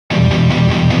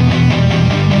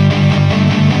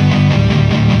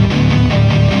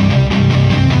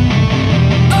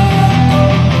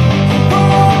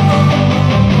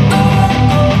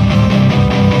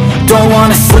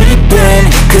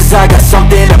I got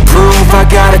something to prove. I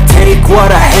gotta take what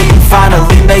I hate and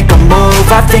finally make a move.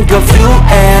 I think of you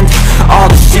and all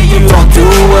the shit you don't do.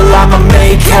 Well, I'ma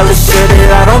make hella sure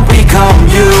that I don't become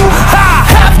you. I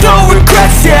have no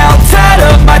regrets, yeah, I'll tie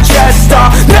up my chest. I'll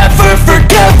never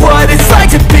forget what it's like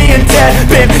to be in debt.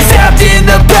 Been stabbed in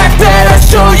the back bed, I'll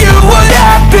show you what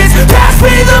happens. Pass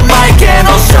me the mic and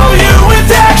I'll show you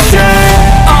with action.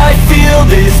 I feel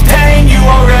this pain, you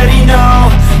already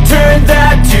know. Turn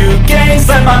that to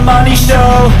gains, let my money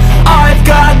show. I've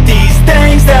got these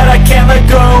things that I can't let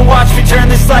go. Watch me turn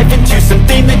this life into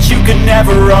something that you could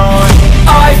never own.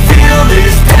 I feel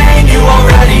this pain, you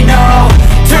already know.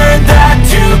 Turn that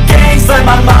to gains, let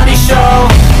my money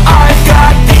show. I've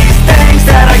got these things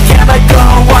that I can't let go.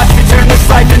 Watch me turn this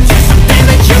life into something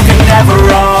that you can never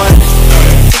own.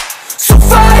 So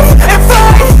fight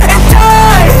and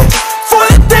die for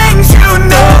the things you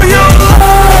know you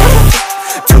love.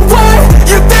 Do what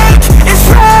you think is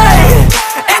right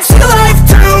and see life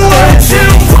do what you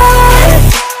want.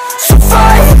 So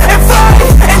fight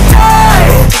and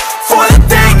die for the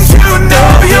things you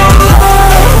know you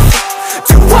love.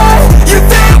 Do what you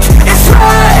think is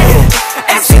right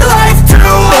and see life do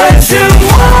what you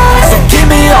want. So give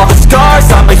me all the scars,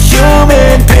 I'm a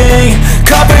human being.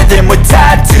 Cover them with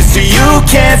tattoos so you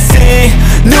can't see.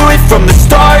 Knew it from the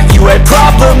start, you had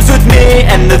problems with me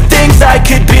and the things I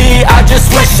could be, I just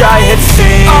wish I had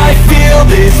seen. I feel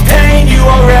this pain, you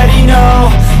already know.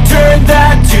 Turn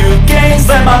that to gains,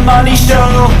 let my money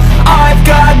show. I've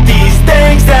got these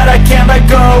things that I can't let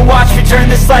go. Watch me turn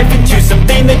this life into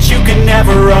something that you can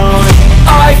never own.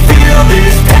 I feel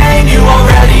this pain, you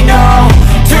already know.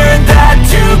 Turn that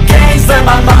to gains, let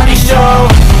my money show.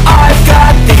 I've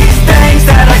got these things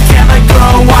that I can't let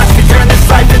go. Watch me turn this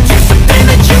life into something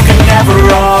that you can never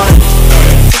own.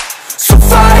 So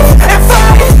fight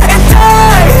and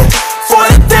die for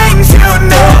the things you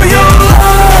know you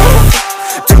love.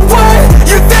 Do what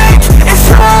you think is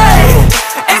right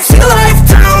and see life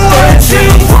do what you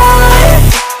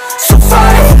want. So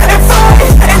fight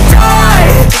and die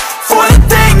for the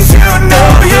things you know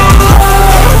you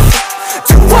love.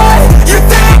 Do what you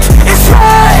think is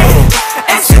right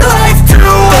and see life do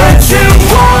what you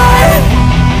want.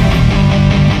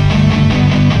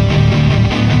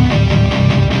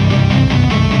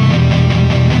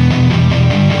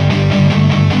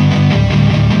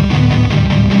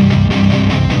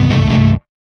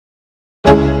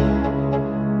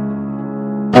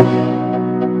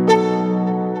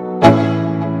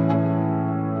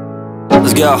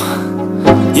 Let's go,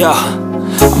 yo.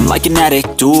 I'm like an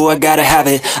addict, ooh, I gotta have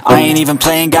it. I ain't even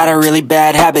playing, got a really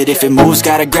bad habit. If it moves,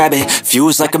 gotta grab it,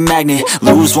 fuse like a magnet.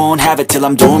 Lose, won't have it till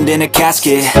I'm doomed in a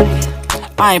casket.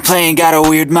 I ain't playing, got a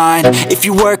weird mind. If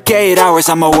you work 8 hours,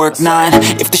 I'ma work 9.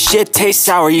 If the shit tastes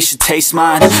sour, you should taste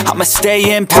mine. I'ma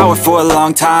stay in power for a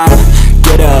long time.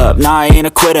 Get up, nah, I ain't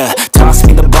a quitter. Toss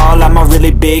me the ball, I'm a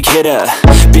really big hitter.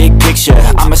 Big picture,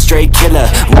 I'm a straight killer.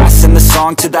 Rising the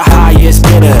song to the highest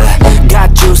bidder.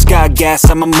 Got juice, got gas,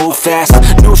 I'ma move fast.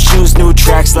 New shoes, new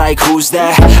tracks, like who's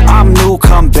that? I'm new,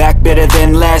 come back, better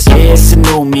than last. Yeah, it's a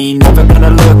new me, never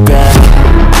gonna look back.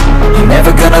 I'm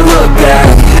never gonna look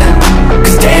back.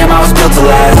 Cause damn, I was built to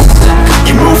last.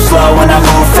 You move slow and I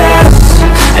move fast,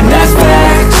 and that's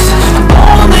facts.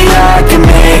 Only I can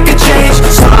make a change.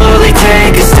 Slowly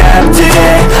take a step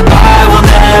today. I will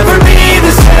never be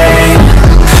the same,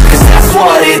 cause that's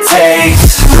what it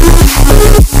takes.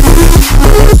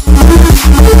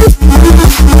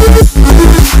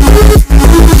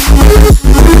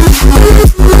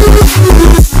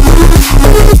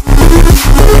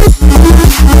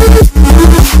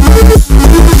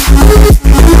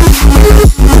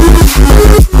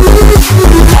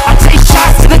 I take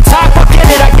shots to the top, I'll get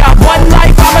it. I got one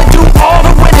life, I'ma do all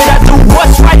to win it. I do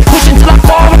what's right, pushing till I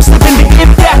fall. I'm slipping to get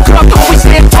back up, always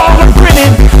stand tall, I'm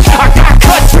grinning. I got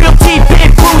cuts real deep,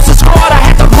 big bruises hard. I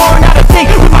had to learn how to think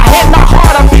with my head, my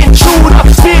heart. I'm being chewed up,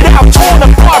 spit out, torn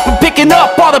apart. But picking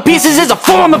up all the pieces is a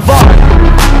form of art.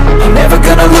 I'm never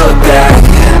gonna look back,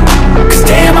 cause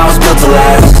damn, I was built to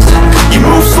last. You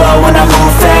move slow and I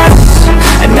move fast,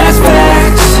 and that's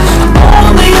facts.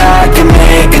 Only I can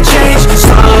make a change.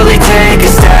 Slowly take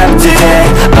a step today.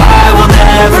 I will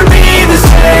never be the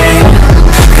same,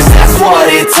 cause that's what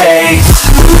it takes.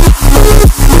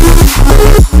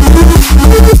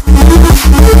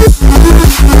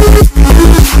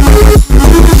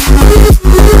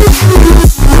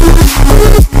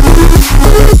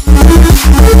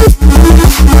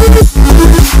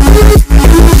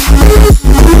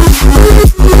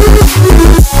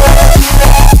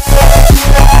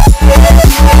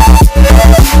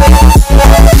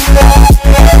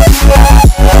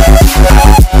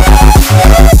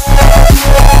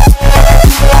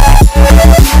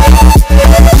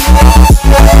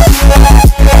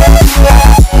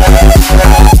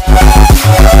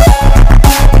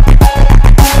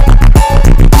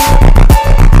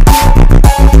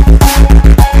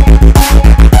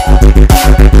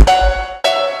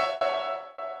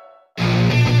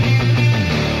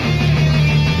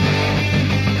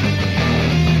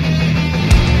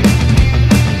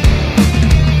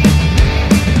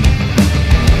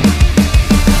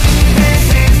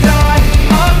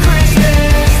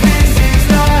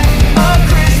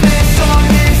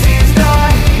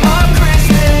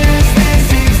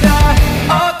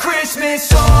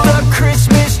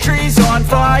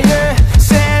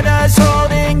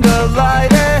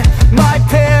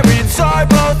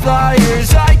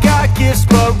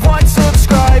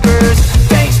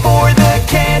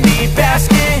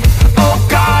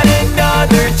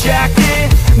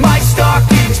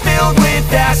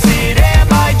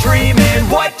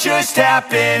 just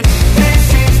happened.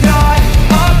 This is not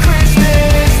a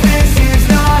Christmas. This is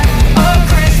not a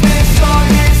Christmas song.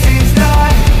 This is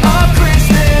not a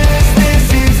Christmas. This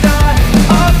is not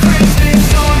a Christmas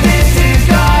song. This is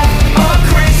not a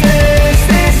Christmas.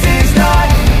 This is not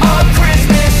a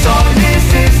Christmas song. This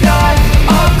is not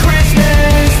a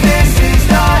Christmas. This is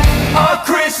not a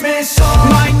Christmas song.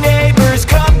 My neighbors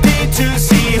compete to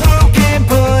see who can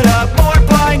put up more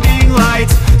blinding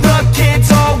lights. The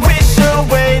kids all wish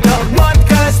away the month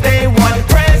 'cause they want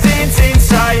presents in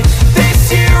sight.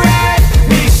 This year had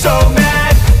me so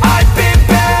mad, I've been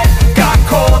bad, got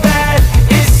coal that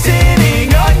is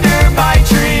sitting under my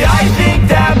tree. I think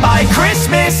that my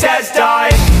Christmas has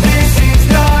died. This is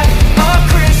not a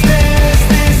Christmas.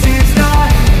 This is not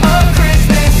a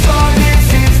Christmas song. This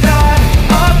is not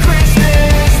a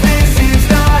Christmas. This is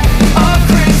not a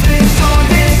Christmas song.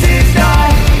 This is not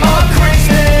a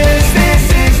Christmas. This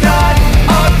is not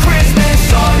a Christmas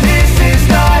song. This is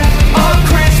not a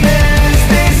Christmas.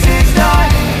 This is not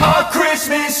a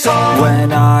Christmas song. When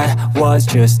I was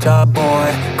just a boy,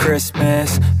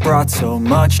 Christmas brought so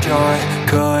much joy.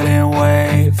 Couldn't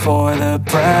wait for the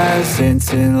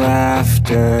presents and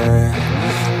laughter.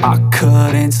 I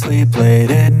couldn't sleep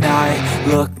late at night,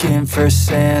 looking for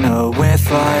Santa with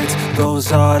lights.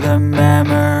 Those are the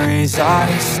memories I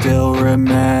still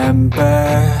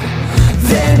remember.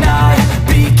 Then I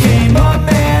became a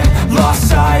man, lost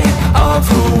sight of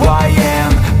who I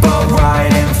am. But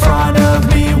right in front of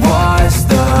me was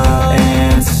the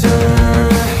answer.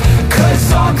 'Cause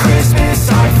on Christmas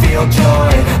I feel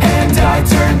joy, and I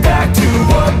turn back to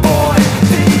a boy.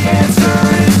 The answer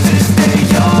is to stay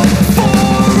young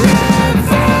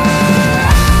forever.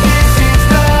 This is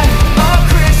not a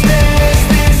Christmas.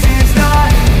 This is not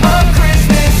a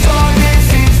Christmas song. This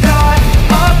is not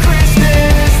a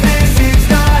Christmas. This is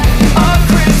not a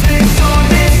Christmas song.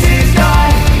 This is not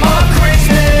a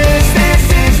Christmas. This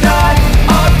is not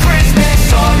a Christmas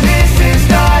song. This is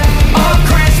not a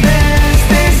Christmas.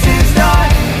 This is not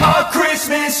a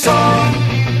Christmas song.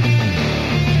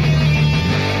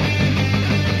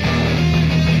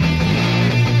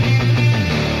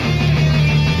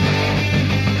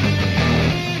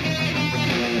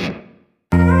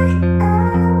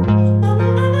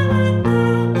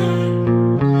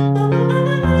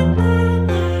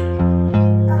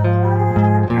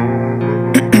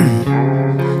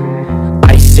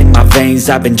 Ice in my veins,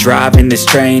 I've been driving this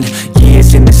train.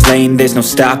 Years in this lane, there's no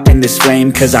stopping this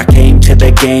flame. 'Cause I came to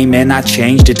the game and I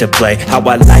changed it to play how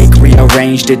I like,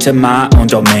 rearranged it to my own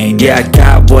domain. Yeah, I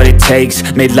got what it takes,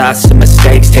 made lots of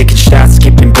mistakes, taking shots,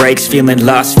 skipping breaks, feeling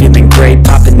lost, feeling great,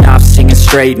 popping off, singing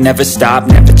straight, never stopped,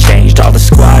 never changed. All the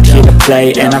squad here to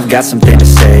play, and I've got something to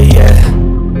say, yeah.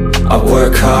 I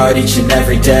work hard each and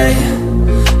every day,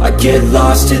 I get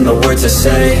lost in the words I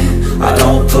say. I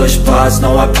don't push pause,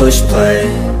 no I push play.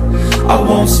 I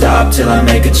won't stop till I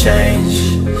make a change.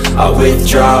 I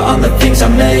withdraw on the things I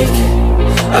make.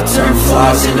 I turn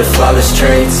flaws into flawless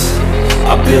traits.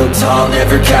 I build tall,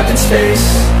 never capped in space.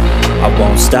 I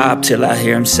won't stop till I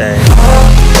hear him say, oh,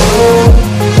 oh,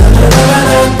 la, la, la,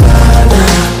 la, la, la.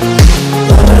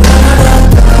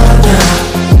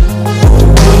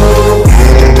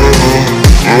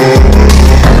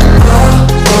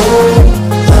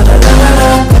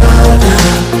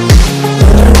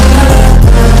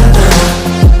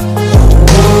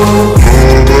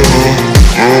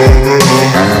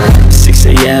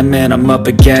 And I'm up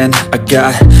again. I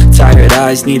got tired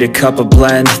eyes, need a cup of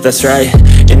blend. That's right,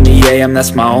 in the AM,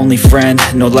 that's my only friend.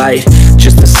 No light,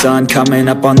 just the sun coming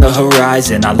up on the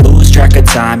horizon. I lose track of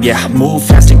time, yeah, I move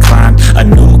fast and climb a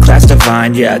new class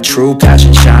divine, yeah, true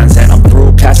passion shines. And I'm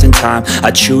through passing time,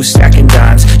 I choose stacking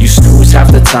dimes. You snooze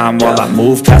half the time while I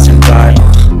move passing by.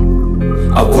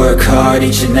 I work hard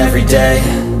each and every day,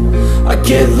 I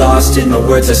get lost in the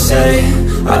words I say.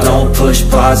 I don't push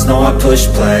pause, no I push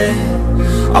play.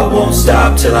 I won't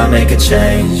stop till I make a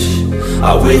change.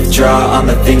 I withdraw on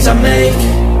the things I make.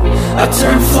 I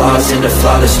turn flaws into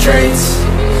flawless traits.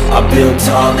 I build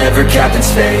tall, never capped in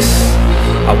space.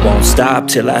 I won't stop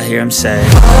till I hear him say,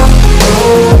 oh,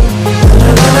 oh,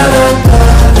 la, la, la, la,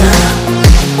 la,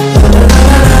 la.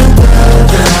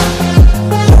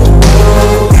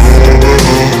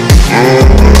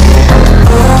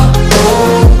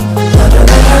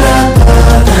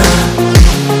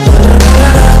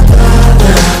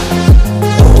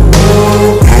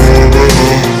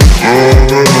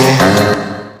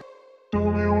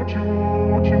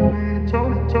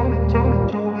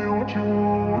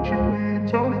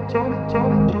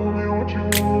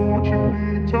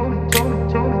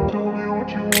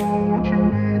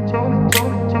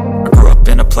 I grew up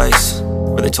in a place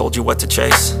where they told you what to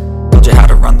chase, but told you how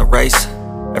to run the race.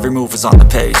 Every move was on the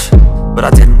page, but I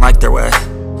didn't like their way.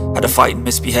 Had to fight and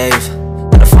misbehave,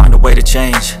 had to find a way to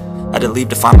change, had to leave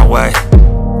to find my way.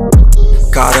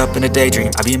 Caught up in a daydream,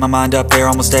 I beat my mind up there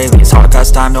almost daily. It's how I pass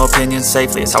time, no opinions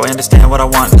safely. It's how I understand what I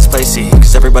want in this place, see.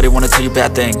 Cause everybody wanna tell you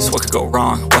bad things, what could go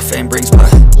wrong, what fame brings. But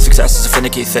success is a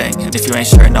finicky thing, and if you ain't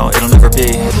sure, no, it'll never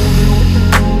be.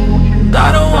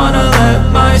 I don't wanna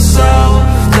let myself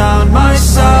down,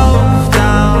 myself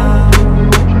down.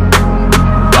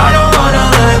 I don't wanna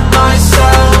let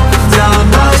myself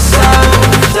down,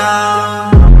 myself down.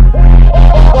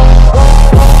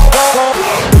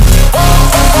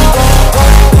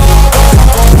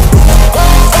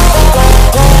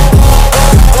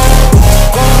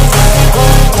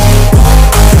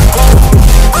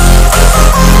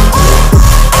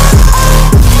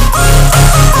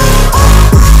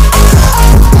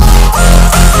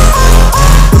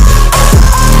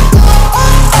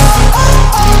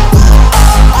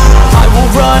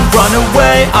 Run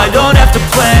away, I don't have to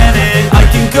plan it. I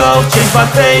can go, change my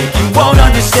fate, you won't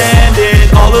understand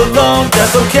it. All alone,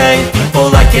 that's okay,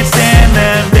 people I can't stand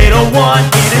them. They don't want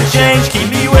me to change, keep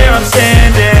me where I'm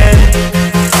standing.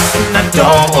 And I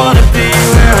don't wanna be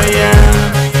where I am,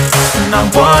 and I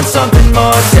want something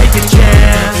more, take a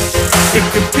chance. It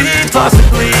could be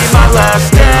possibly my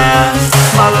last dance,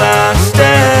 my last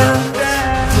dance.